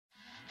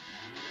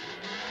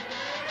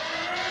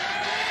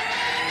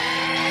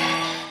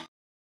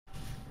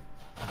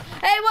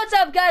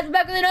What's up, guys? We're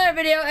back with another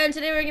video, and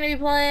today we're gonna be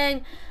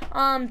playing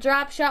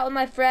Drop Shot with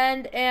my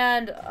friend,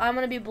 and I'm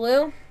gonna be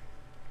blue.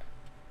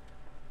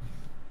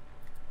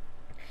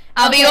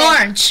 I'll be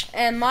orange.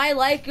 And my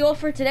like goal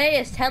for today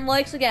is 10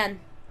 likes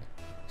again.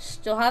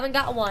 Still haven't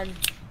got one.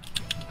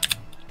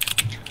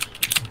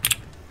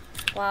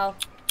 Wow,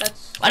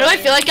 that's. Why do I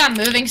feel like I'm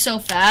moving so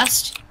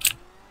fast?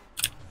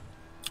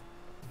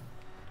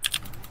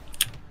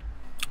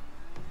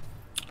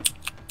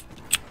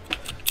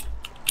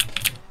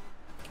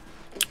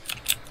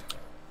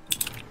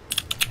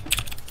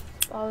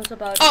 I was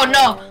about. Oh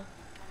no!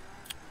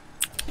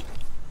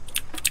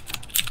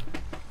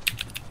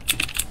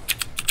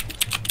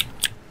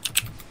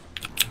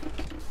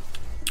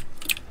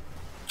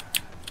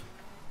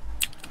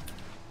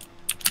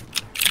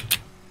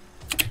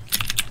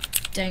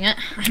 Dang it,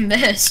 I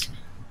missed.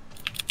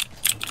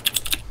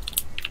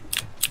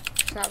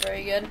 It's not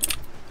very good.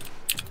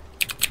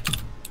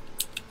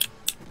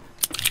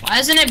 Why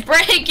isn't it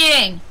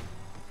breaking?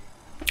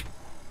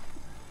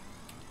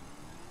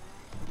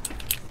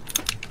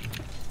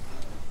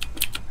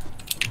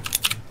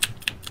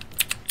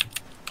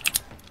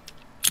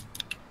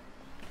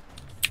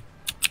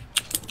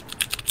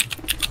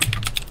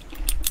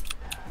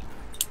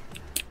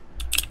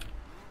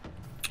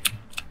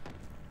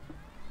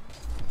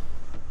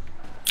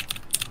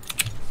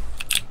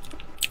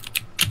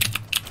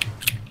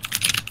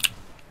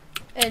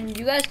 And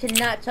you guys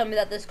cannot tell me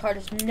that this car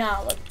does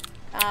not look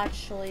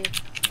actually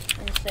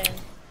insane.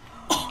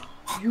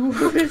 You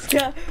just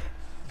got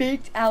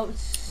faked out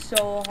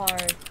so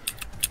hard.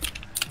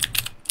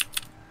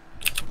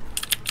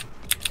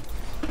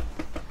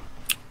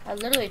 I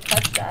literally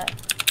touched that.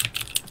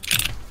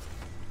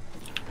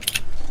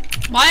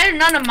 Why are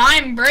none of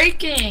mine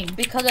breaking?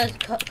 Because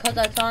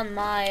that's on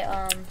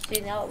my see,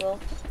 now it will.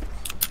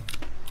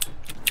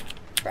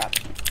 Crap.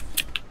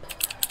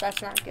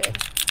 That's not good.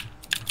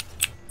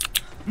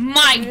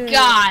 My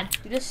God!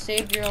 You just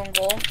saved your own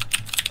goal.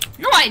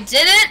 No, I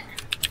didn't.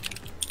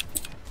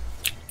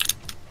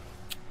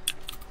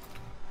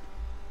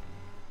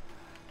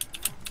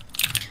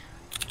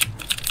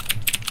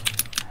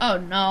 Oh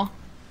no.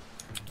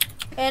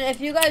 And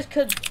if you guys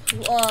could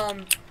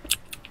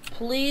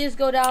please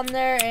go down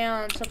there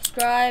and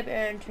subscribe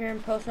and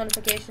turn post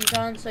notifications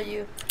on so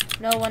you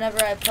know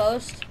whenever I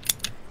post,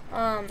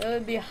 it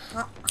would be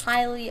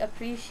highly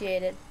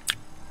appreciated.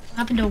 What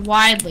happened to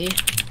Widely?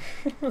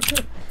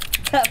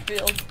 That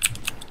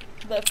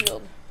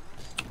field.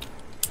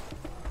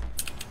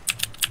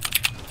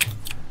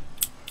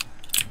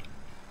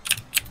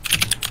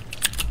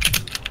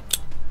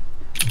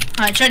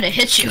 I tried to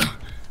hit you.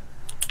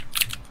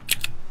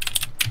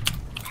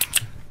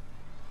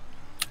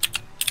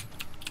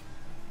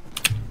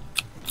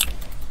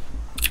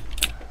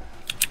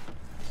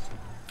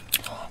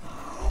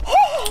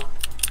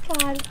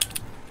 God.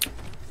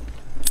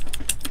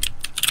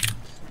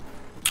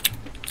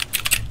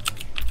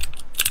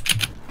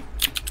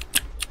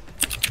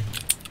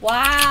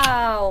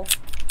 Wow.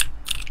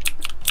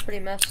 Pretty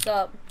messed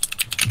up.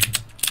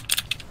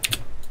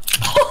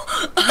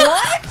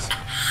 What?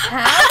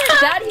 How did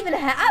that even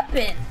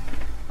happen?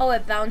 Oh,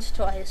 it bounced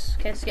twice.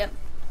 Okay, skip.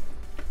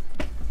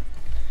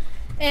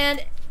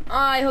 And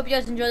I hope you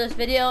guys enjoyed this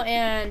video,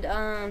 and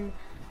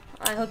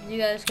I hope you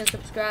guys can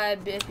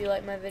subscribe if you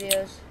like my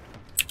videos.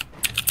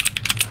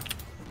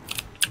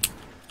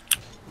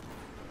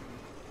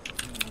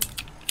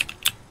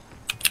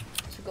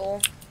 It's a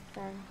goal.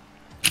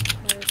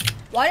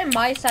 Why did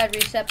my side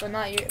reset but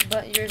not your,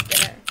 but yours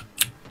didn't?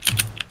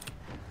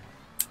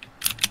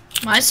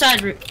 My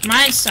side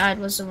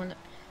was the one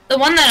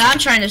that I'm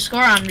trying to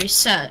score on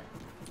reset.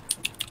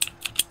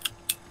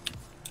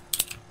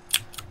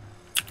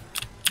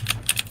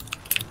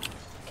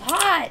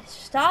 God,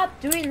 stop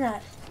doing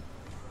that.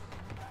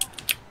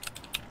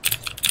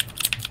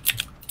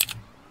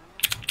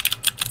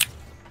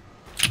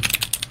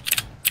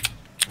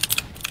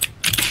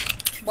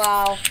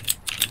 Wow.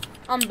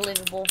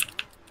 Unbelievable.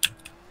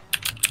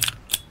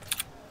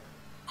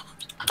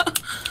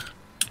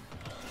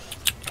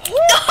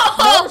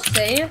 No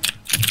save.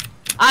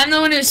 I'm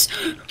the one who's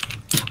you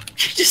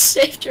just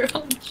saved your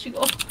own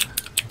goal.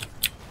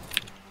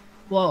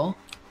 Whoa.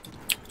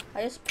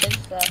 I just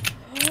pinched that.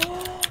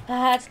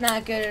 That's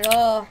not good at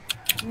all.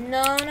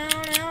 No.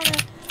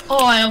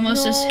 Oh, I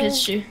almost just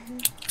hit you.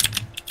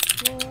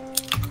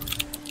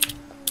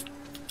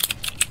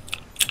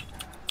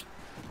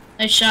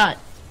 Nice shot.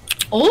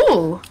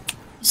 Oh,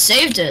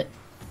 saved it.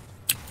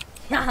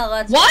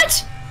 Let's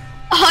what?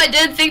 Oh, I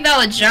didn't think that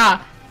would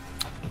drop.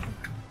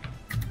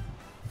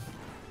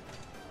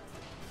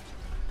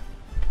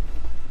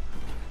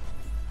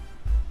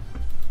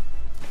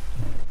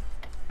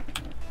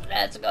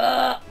 Let's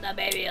go. No,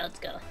 baby, let's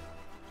go.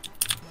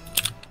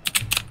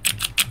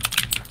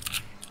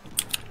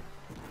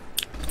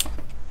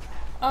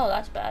 Oh,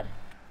 that's bad.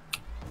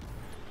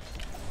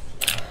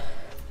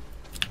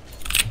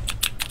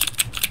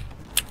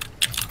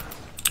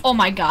 Oh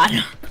my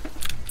God.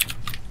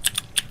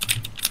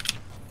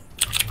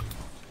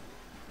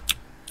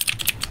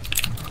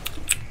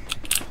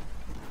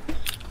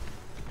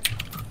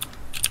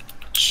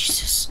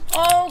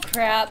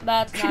 crap,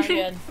 that's not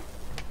good.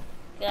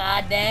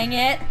 God dang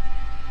it.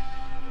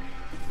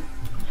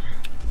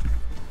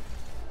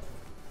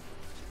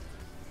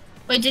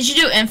 Wait, did you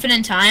do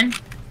infinite time?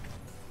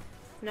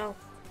 No.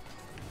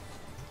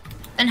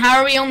 And how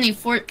are we only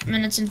 4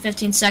 minutes and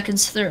 15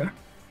 seconds through?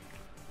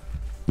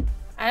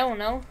 I don't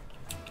know.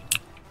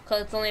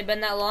 Cause it's only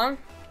been that long.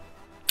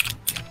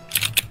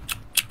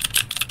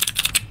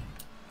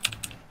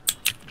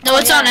 No,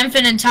 it's on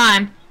infinite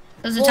time.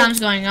 Because the Well, time's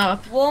going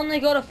up. We'll only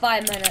go to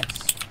 5 minutes.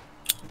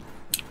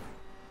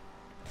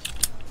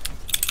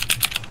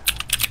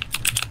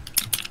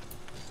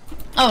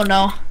 Oh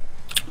no.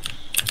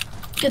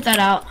 Get that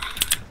out.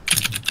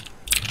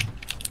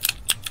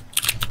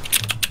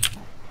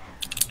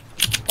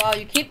 Wow,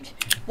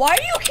 why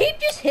do you keep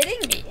just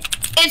hitting me?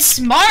 It's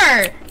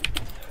smart.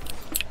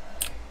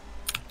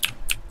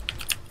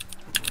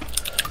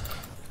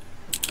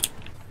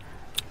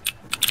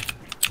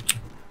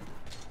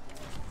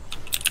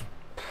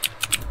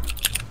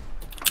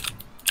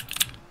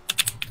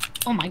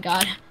 Oh my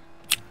god.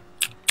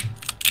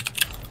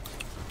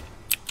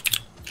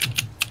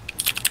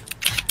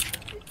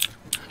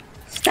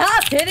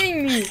 Stop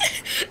hitting me!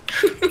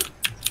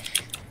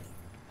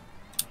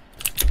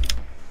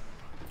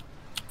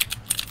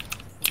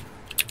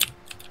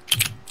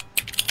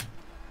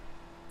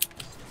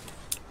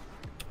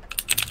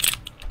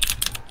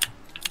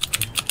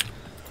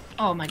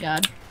 Oh my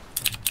god.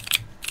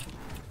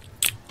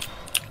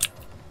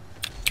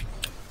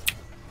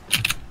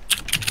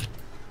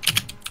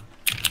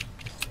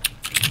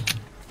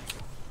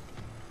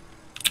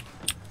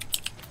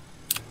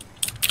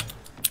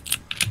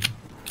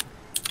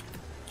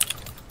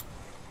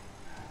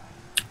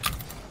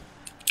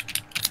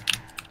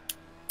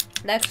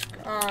 Next,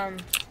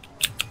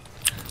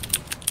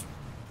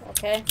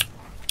 okay.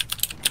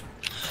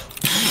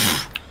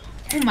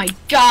 Oh my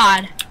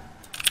god.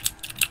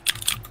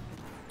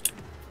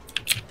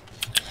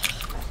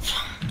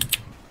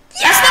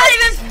 It's not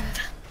even.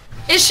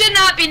 It should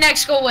not be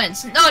next goal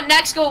wins. No,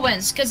 next goal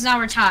wins, because now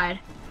we're tied.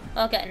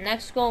 Okay,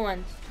 next goal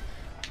wins.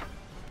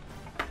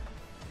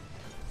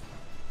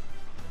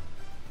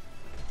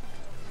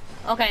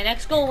 Okay,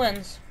 next goal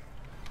wins.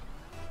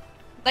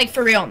 Like,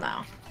 for real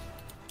now.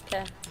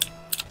 Okay.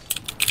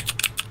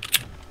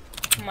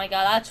 Oh my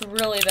god, that's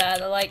really bad.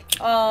 Like,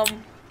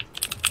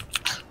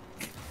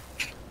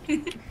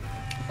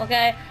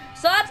 okay,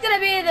 so that's gonna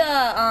be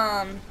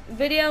the,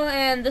 video,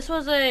 and this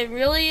was a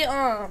really,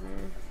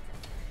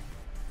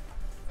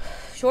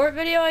 short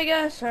video, I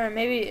guess, or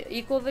maybe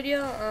equal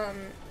video.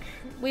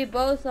 We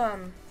both,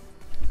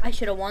 I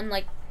should have won,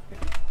 like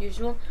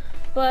usual.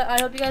 But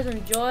I hope you guys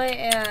enjoy,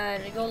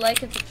 and go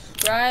like and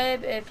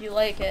subscribe if you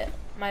like it,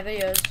 my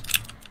videos.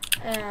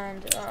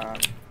 And,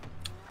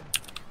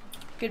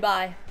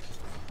 goodbye.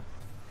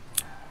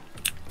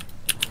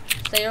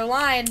 Say your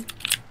line.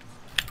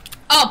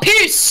 Oh,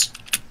 peace!